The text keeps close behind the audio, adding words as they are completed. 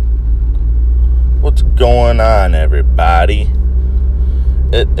What's going on, everybody?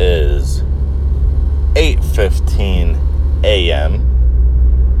 It is 8:15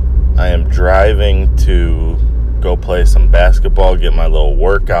 a.m. I am driving to go play some basketball, get my little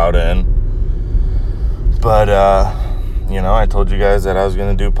workout in. But, I told you guys that I was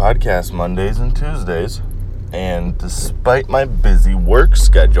going to do podcasts Mondays and Tuesdays. And despite my busy work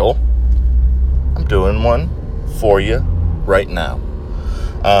schedule, I'm doing one for you right now.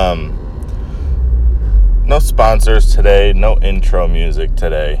 No sponsors today, no intro music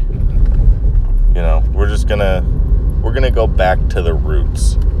today. We're gonna go back to the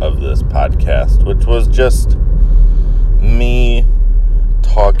roots of this podcast, which was just me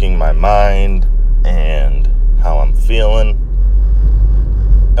talking my mind and how I'm feeling.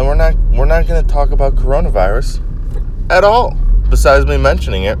 And we're not gonna talk about coronavirus at all, besides me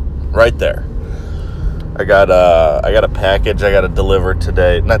mentioning it right there. I got a package I got to deliver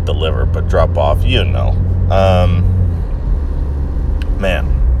today. Not deliver, but drop off.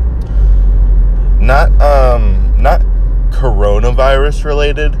 Not coronavirus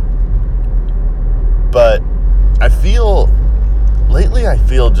related, but I feel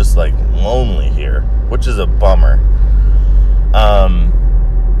just like lonely here, which is a bummer.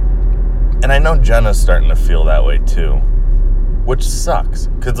 And I know Jenna's starting to feel that way too, which sucks,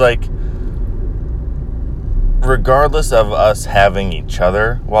 because regardless of us having each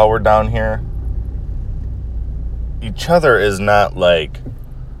other while we're down here, each other is not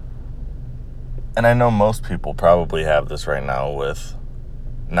and I know most people probably have this right now with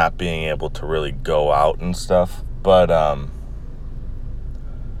not being able to really go out and stuff, but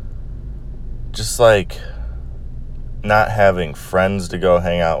just not having friends to go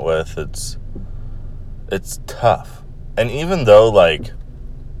hang out with, it's tough. And even though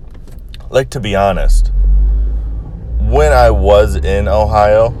to be honest, when I was in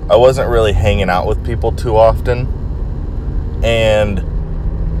Ohio, I wasn't really hanging out with people too often, and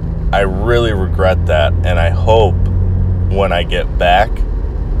I really regret that, and I hope when I get back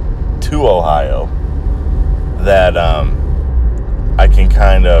to Ohio that I can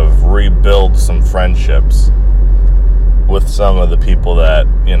kind of rebuild some friendships with some of the people that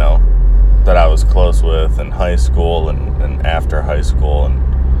I was close with in high school and after high school, and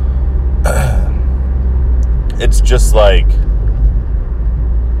it's just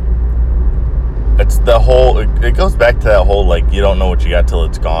it goes back to that whole you don't know what you got till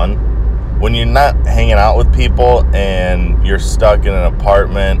it's gone. When you're not hanging out with people and you're stuck in an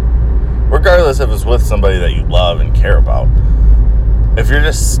apartment, regardless if it's with somebody that you love and care about, if you're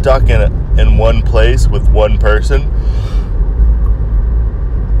just stuck in one place with one person,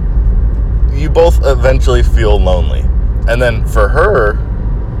 you both eventually feel lonely. And then for her,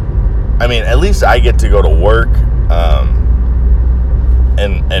 at least I get to go to work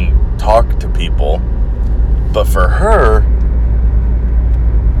and talk to people. But for her,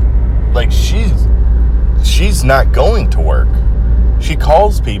 she's not going to work. She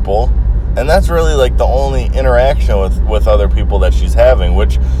calls people, and that's really the only interaction with other people that she's having,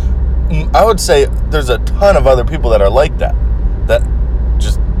 which I would say there's a ton of other people that are like that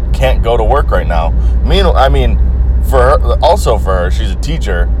just can't go to work right now. For her, she's a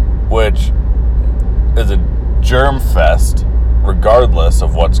teacher, which is a germ fest regardless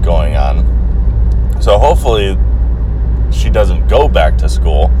of what's going on. So hopefully she doesn't go back to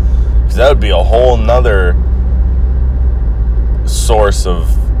school, because that would be a whole nother source of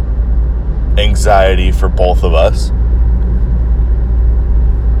anxiety for both of us.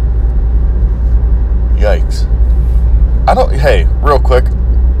 Yikes. Hey, real quick,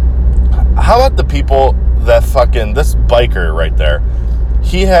 how about the people that this biker right there,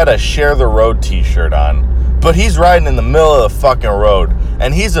 he had a Share the Road t-shirt on, but he's riding in the middle of the fucking road,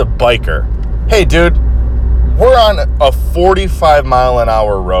 and he's a biker. Hey, dude, we're on a 45 mile an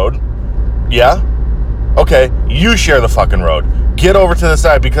hour road. Yeah? Okay, you share the fucking road. Get over to the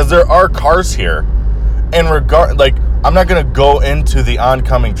side, because there are cars here. And I'm not going to go into the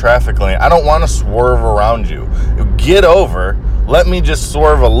oncoming traffic lane. I don't want to swerve around you. Get over. Let me just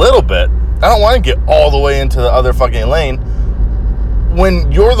swerve a little bit. I don't want to get all the way into the other fucking lane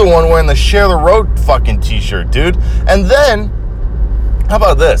when you're the one wearing the Share the Road fucking t-shirt, dude. And then, how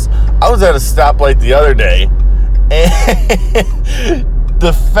about this? I was at a stoplight the other day, and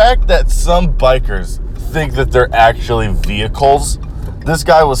the fact that some bikers think that they're actually vehicles. This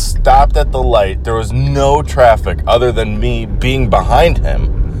guy was stopped at the light. There was no traffic other than me being behind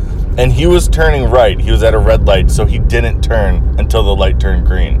him, and he was turning right. He was at a red light, so he didn't turn until the light turned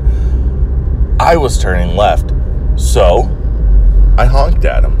green. I was turning left, so I honked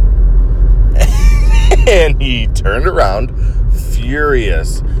at him. And he turned around,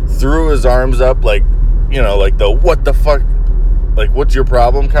 furious, threw his arms up like, like the what the fuck, like what's your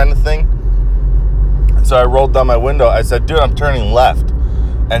problem kind of thing. So I rolled down my window. I said, dude, I'm turning left.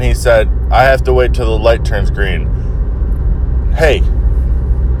 And he said, I have to wait till the light turns green. Hey,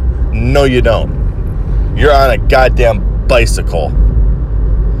 no you don't. You're on a goddamn bicycle.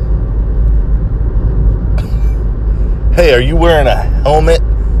 Hey, are you wearing a helmet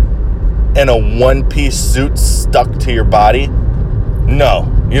and a one-piece suit stuck to your body? No,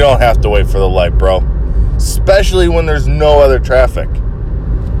 you don't have to wait for the light, bro. Especially when there's no other traffic.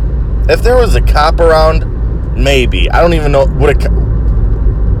 If there was a cop around, maybe. I don't even know what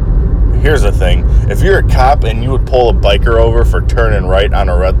Here's the thing. If you're a cop and you would pull a biker over for turning right on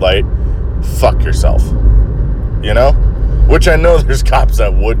a red light, fuck yourself. Which I know there's cops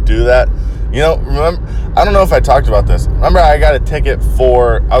that would do that. Remember, I don't know if I talked about this. Remember, I got a ticket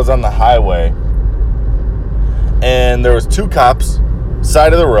I was on the highway, and there was 2 cops,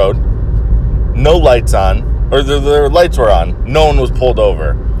 side of the road, no lights on, or their lights were on. No one was pulled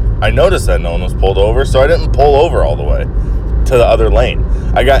over. I noticed that no one was pulled over, so I didn't pull over all the way to the other lane.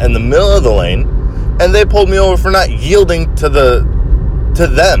 I got in the middle of the lane, and they pulled me over for not yielding to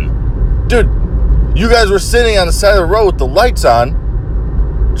them. Dude, you guys were sitting on the side of the road with the lights on,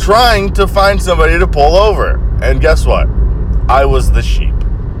 trying to find somebody to pull over. And guess what? I was the sheep.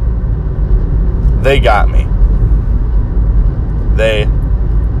 They got me. They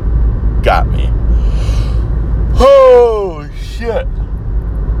got me. Oh, shit.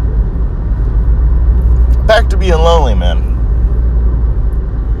 Back to being lonely, man.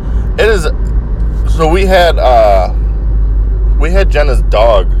 It is... So we had Jenna's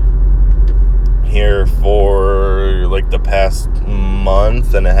dog here for like the past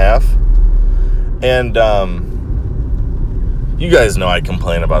month and a half, and you guys know I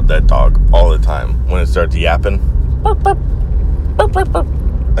complain about that dog all the time. When it starts yapping,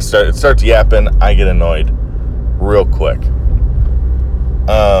 it starts yapping, I get annoyed real quick.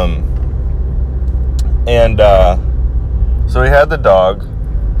 So we had the dog,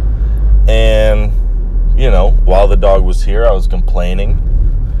 and while the dog was here, I was complaining.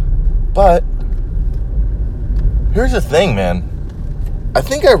 But here's the thing, man. I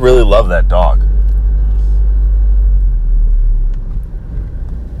think I really love that dog.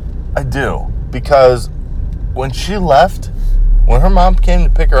 I do. Because when she left, when her mom came to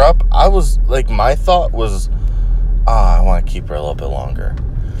pick her up, I was like, my thought was, I want to keep her a little bit longer.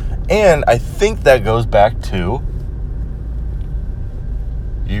 And I think that goes back to,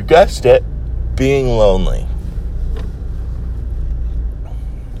 you guessed it, being lonely.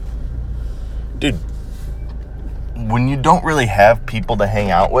 Dude, when you don't really have people to hang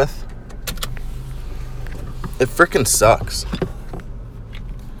out with, it freaking sucks.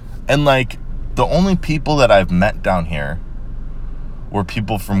 And like, the only people that I've met down here were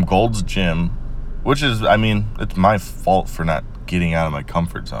people from Gold's Gym, which is, it's my fault for not getting out of my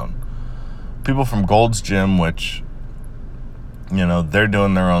comfort zone. People from Gold's Gym, which, they're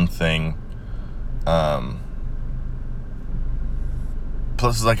doing their own thing.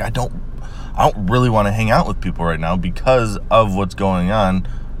 Plus, it's like, I don't really want to hang out with people right now because of what's going on.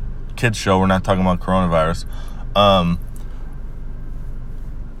 Kids show, we're not talking about coronavirus. I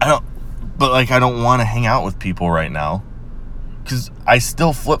don't want to hang out with people right now because I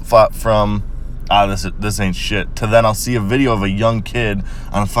still flip-flop from, this ain't shit, to then I'll see a video of a young kid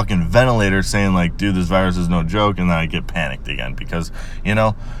on a fucking ventilator saying like, dude, this virus is no joke, and then I get panicked again because,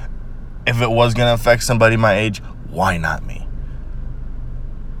 if it was going to affect somebody my age, why not me?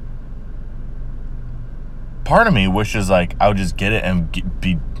 Part of me wishes like I would just get it and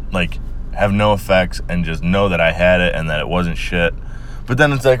be like, have no effects and just know that I had it and that it wasn't shit. But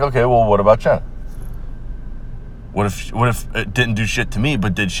then it's like, okay, well, what about Jen? What if it didn't do shit to me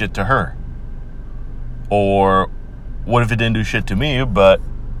but did shit to her? Or what if it didn't do shit to me but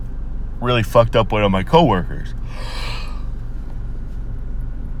really fucked up one of my coworkers?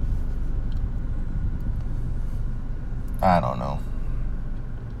 I don't know.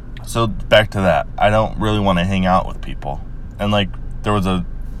 So back to that. I don't really want to hang out with people. And like, there was a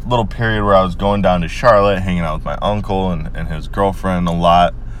little period where I was going down to Charlotte, hanging out with my uncle and his girlfriend a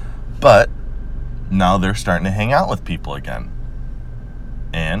lot. But now they're starting to hang out with people again.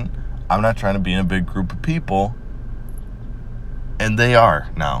 And I'm not trying to be in a big group of people. And they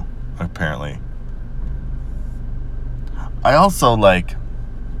are now, apparently. I also like,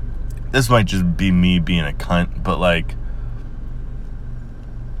 this might just be me being a cunt, but like,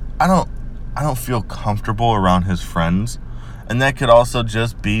 I don't feel comfortable around his friends. And that could also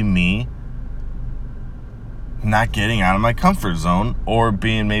just be me not getting out of my comfort zone or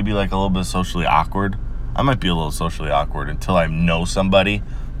being maybe like a little bit socially awkward. I might be a little socially awkward until I know somebody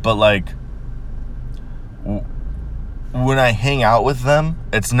But, like, when I hang out with them,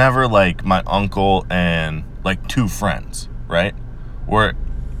 it's never, like, my uncle and, like, 2 friends, right? Where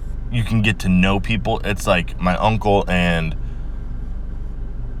you can get to know people. It's, like, my uncle and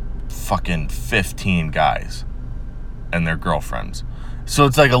fucking 15 guys and their girlfriends. So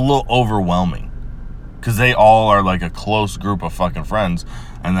it's, like, a little overwhelming. Because they all are, like, a close group of fucking friends.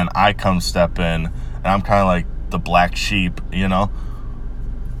 And then I come step in, and I'm kind of like the black sheep, you know?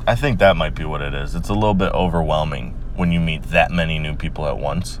 I think that might be what it is. It's a little bit overwhelming when you meet that many new people at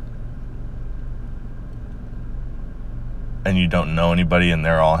once. And you don't know anybody, and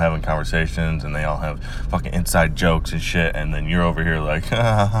they're all having conversations, and they all have fucking inside jokes and shit. And then you're over here like,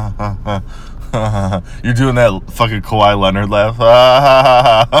 you're doing that fucking Kawhi Leonard laugh.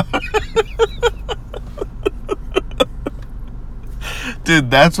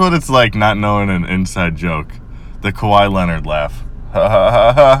 Dude, that's what it's like not knowing an inside joke. The Kawhi Leonard laugh. Ha ha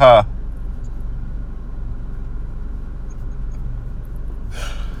ha ha ha.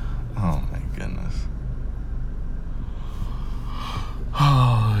 Oh my goodness.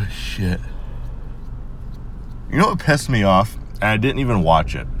 Oh shit. You know what pissed me off? And I didn't even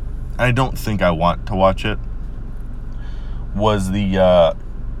watch it. I don't think I want to watch it. Was the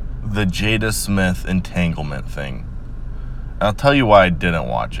Jada Smith entanglement thing. I'll tell you why I didn't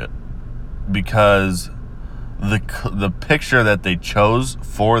watch it. Because the picture that they chose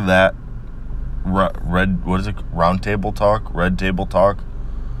for that round table talk, red table talk.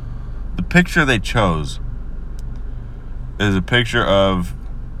 The picture they chose is a picture of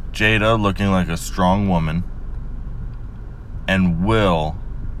Jada looking like a strong woman and Will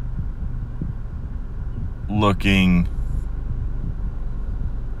looking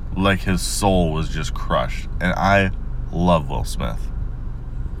like his soul was just crushed. And I love Will Smith.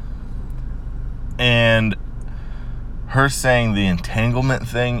 And her saying the entanglement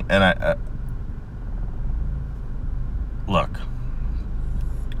thing, and I look,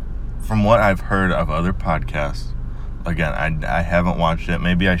 from what I've heard of other podcasts, again, I haven't watched it.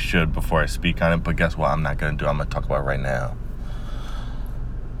 Maybe I should before I speak on it, but guess what? I'm not going to do it. I'm going to talk about it right now.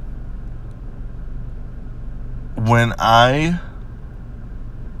 When I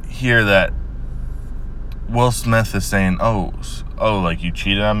hear that Will Smith is saying, oh, like you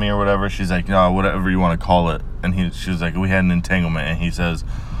cheated on me or whatever. She's like, no, whatever you want to call it. And she was like, we had an entanglement. And he says,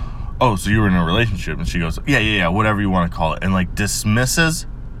 oh, so you were in a relationship. And she goes, yeah, whatever you want to call it. And like dismisses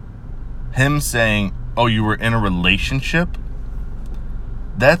him saying, oh, you were in a relationship.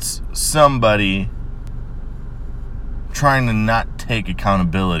 That's somebody trying to not take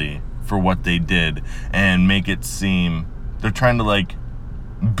accountability for what they did and make it seem they're trying to like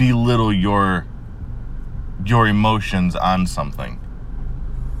belittle your emotions on something.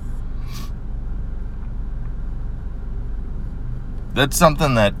 That's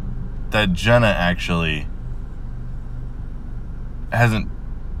something that Jenna actually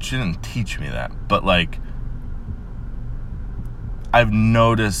she didn't teach me that, but like I've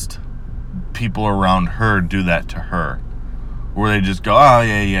noticed people around her do that to her, where they just go, oh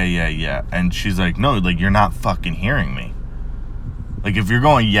yeah, and she's like, no, like you're not fucking hearing me. Like if you're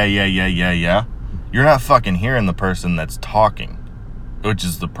going yeah, you're not fucking hearing the person that's talking, which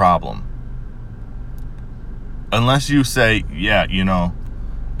is the problem. Unless you say, yeah, you know,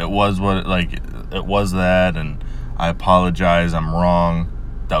 it was that, and I apologize, I'm wrong,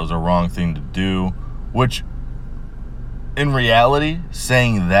 that was a wrong thing to do, which, in reality,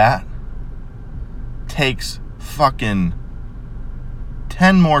 saying that takes fucking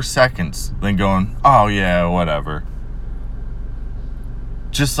 10 more seconds than going, oh yeah, whatever.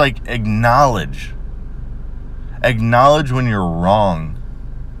 Just like acknowledge when you're wrong,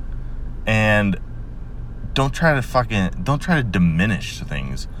 and don't try to diminish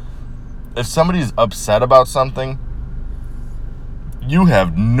things. If somebody's upset about something, you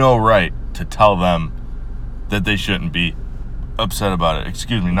have no right to tell them that they shouldn't be upset about it.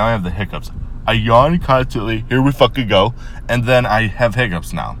 Excuse me, now I have the hiccups. I yawn constantly, here we fucking go, and then I have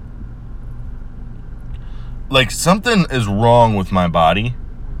hiccups now. Like something is wrong with my body,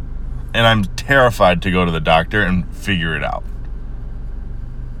 and I'm terrified to go to the doctor and figure it out.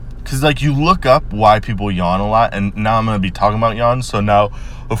 Because, like, you look up why people yawn a lot, and now I'm going to be talking about yawns, so now,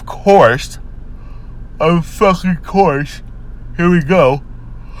 of course, here we go.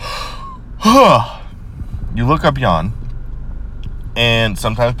 You look up yawn, and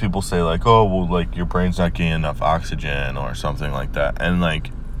sometimes people say, like, oh, well, like, your brain's not getting enough oxygen, or something like that. And,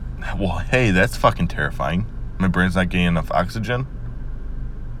 like, well, hey, that's fucking terrifying. My brain's not getting enough oxygen?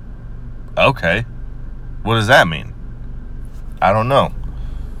 Okay. What does that mean? I don't know.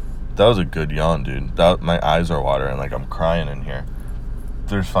 That was a good yawn, dude. My eyes are watering like I'm crying in here.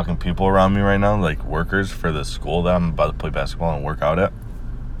 there's fucking people around me right now, like workers for the school that I'm about to play basketball and work out at.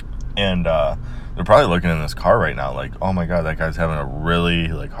 And they're probably looking in this car right now like, oh my God, that guy's having a really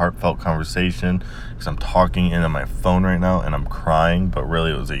like heartfelt conversation, because I'm talking into my phone right now and I'm crying, but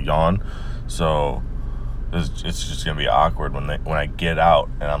really it was a yawn. So it's just gonna be awkward when I get out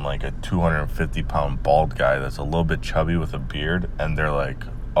and I'm like a 250-pound bald guy that's a little bit chubby with a beard, and they're like,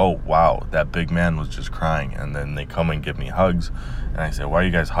 oh wow, that big man was just crying. And then they come and give me hugs, and I say, why are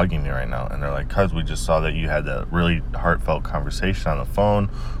you guys hugging me right now? And they're like, cause we just saw that you had that really heartfelt conversation on the phone,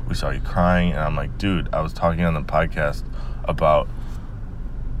 we saw you crying. And I'm like, dude, I was talking on the podcast about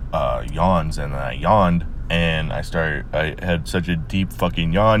yawns, and then I yawned, and I had such a deep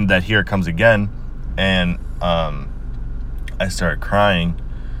fucking yawn that here it comes again. And I started crying,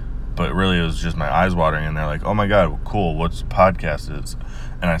 but really it was just my eyes watering. And they're like, oh my God, cool, what's the podcast is?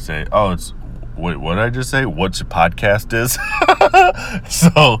 And I say, oh, it's, wait, what did I just say? What's your podcast is?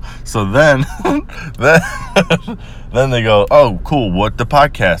 so then then they go, oh, cool, what the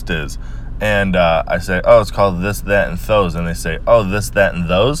podcast is? And I say, oh, it's called This, That, and Those. And they say, oh, This, That, and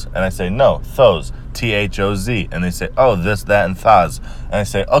Those? And I say, no, Those, T-H-O-Z. And they say, oh, This, That, and Thaz. And I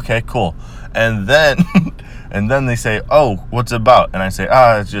say, okay, cool. And then they say, oh, what's it about? And I say,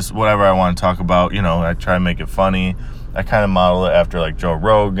 it's just whatever I want to talk about. You know, I try to make it funny. I kind of model it after like Joe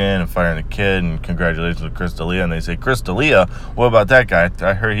Rogan and Firing the Kid and Congratulations with Chris D'Elia. And they say, Chris D'Elia, what about that guy?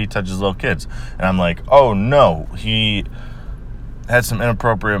 I heard he touches little kids. And I'm like, oh no, he had some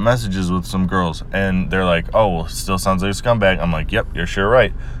inappropriate messages with some girls. And they're like, oh, well, still sounds like a scumbag. I'm like, yep, you're sure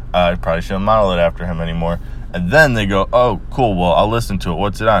right. I probably shouldn't model it after him anymore. And then they go, oh, cool, well, I'll listen to it.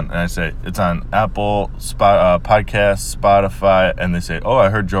 What's it on? And I say, it's on Apple Podcasts, Spotify. And they say, oh, I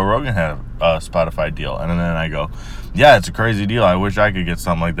heard Joe Rogan had a Spotify deal. And then I go, yeah, it's a crazy deal. I wish I could get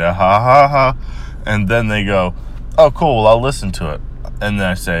something like that. Ha, ha, ha. And then they go, oh, cool, well, I'll listen to it. And then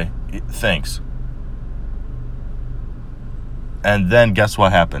I say, thanks. And then guess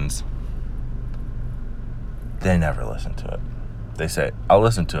what happens? They never listen to it. They say, I'll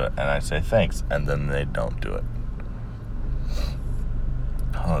listen to it. And I say, thanks. And then they don't do it.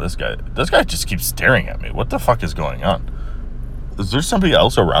 Oh, this guy just keeps staring at me. What the fuck is going on? Is there somebody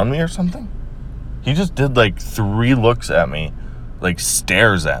else around me or something? He just did like 3 looks at me, like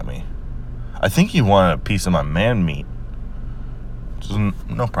stares at me. I think he wanted a piece of my man meat. Just,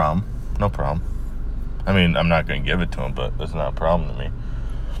 no problem. No problem. I mean, I'm not going to give it to him, but it's not a problem to me.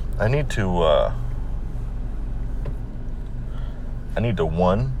 I need to,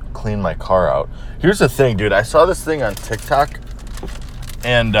 one, clean my car out. Here's the thing, dude. I saw this thing on TikTok,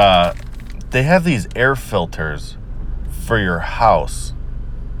 and they have these air filters for your house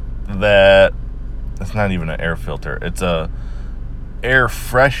it's not even an air filter. It's a air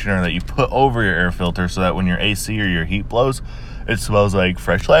freshener that you put over your air filter so that when your AC or your heat blows, it smells like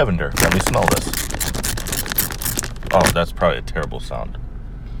fresh lavender. Let me smell this. Oh, that's probably a terrible sound.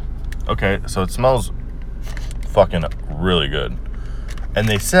 Okay, so it smells fucking really good. And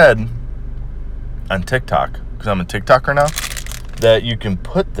they said on TikTok, because I'm a TikToker now, that you can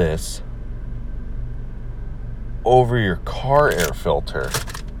put this over your car air filter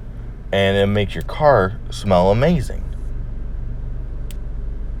and it makes your car smell amazing.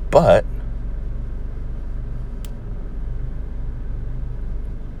 But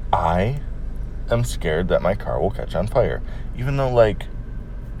I am scared that my car will catch on fire. Even though, like,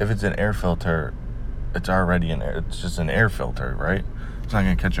 if it's an air filter, it's already it's just an air filter, right? It's not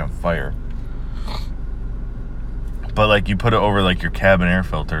gonna catch on fire. But like, you put it over like your cabin air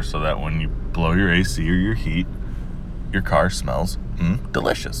filter so that when you blow your AC or your heat, your car smells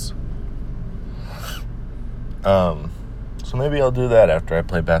delicious. So maybe I'll do that after I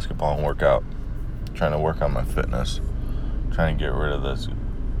play basketball and work out. I'm trying to work on my fitness. I'm trying to get rid of this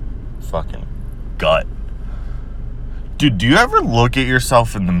fucking gut. Dude, do you ever look at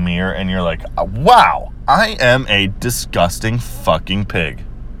yourself in the mirror and you're like, wow, I am a disgusting fucking pig?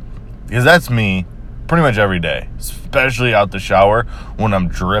 Because that's me pretty much every day, especially out the shower when I'm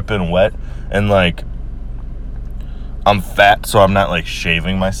dripping wet and like I'm fat, so I'm not like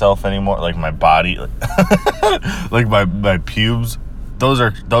shaving myself anymore. Like my body, like my pubes, those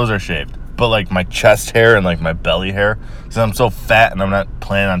are shaved. But like my chest hair and like my belly hair, since I'm so fat and I'm not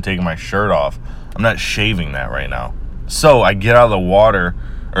planning on taking my shirt off, I'm not shaving that right now. So I get out of the water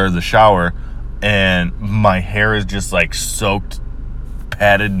or the shower and my hair is just like soaked,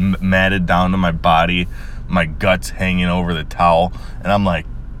 matted down to my body. My gut's hanging over the towel. And I'm like,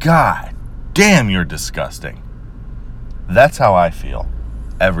 God damn, you're disgusting. That's how I feel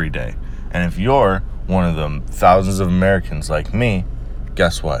every day. And if you're one of them thousands of Americans like me,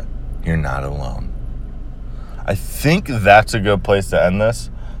 guess what? You're not alone. I think that's a good place to end this,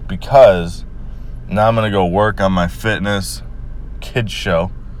 because now I'm going to go work on my fitness kids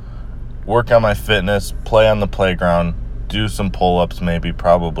show, work on my fitness, play on the playground, do some pull-ups, maybe,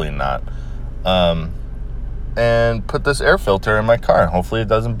 probably not, and put this air filter in my car. Hopefully it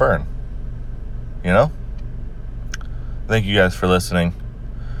doesn't burn. You know? Thank you guys for listening.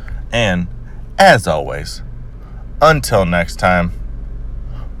 And, as always, until next time,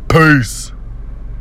 peace.